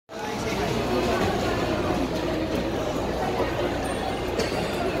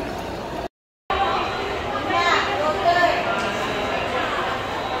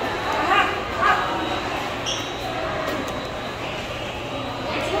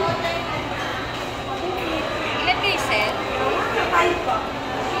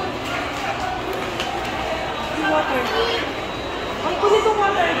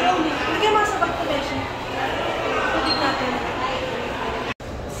Bigyan mo sa pagpapesya. Pagpapit natin.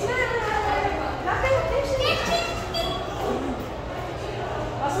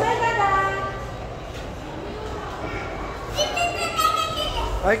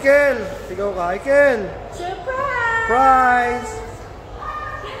 Michael! Sigaw ka, Michael! Surprise! Prize!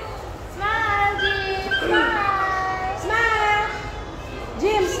 Smile, Jim! Smile! Smile!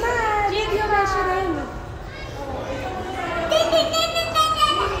 Jim, smile! Jim, yung rasyo rin.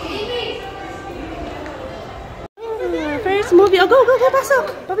 First movie. Oh, go, go, go, pasok!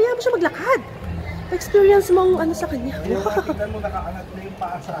 Pabayaan mo siya maglakad. Pa-experience mong ano sa kanya. Wow! Kita mo nakaangat na yung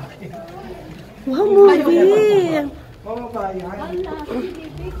paa sa akin. Wow, movie!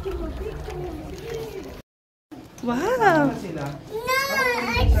 Wow!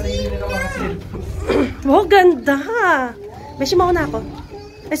 Wow, ganda! Beshi, mauna ako.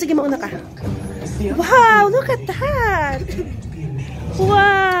 Ay, sige, mauna ka. Wow, look at that!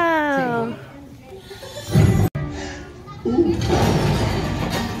 Wow!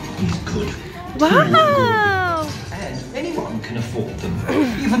 Wow! And anyone can afford them.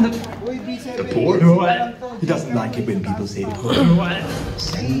 Even the poor. He doesn't like it when people say poor.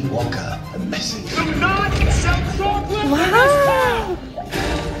 Send Walker a message. Wow!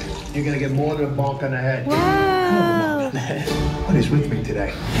 You're gonna get more than a bonk on the head. Wow! What is with me today?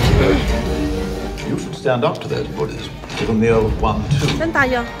 You should stand up to those bullies. Give them the old 1-2. Saan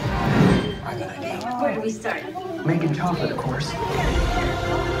tayo? Where do we start? Making chocolate, of course.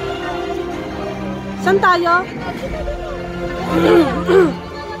 Saan tayo?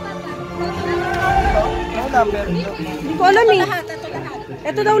 Hindi ko alam eh.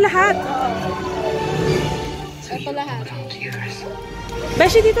 Ito daw lahat. Ito lahat.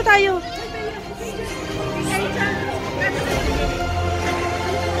 Beshi, dito tayo.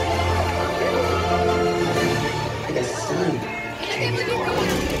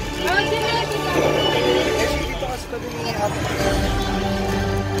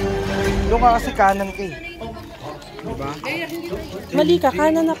 Doon ka kasi kanan ka eh. Diba? Mali ka,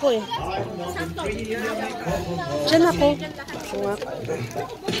 kanan ako eh. Diyan ako.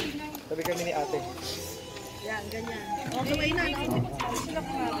 Sabi kami ni ate. Yan, ganyan. Okay na.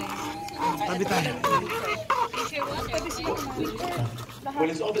 Tabi tayo.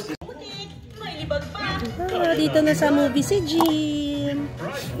 Dito na sa movie si Jim.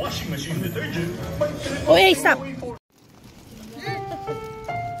 Oh, hey, stop!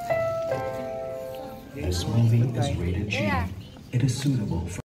 This movie is rated G. It is suitable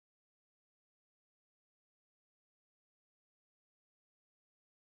for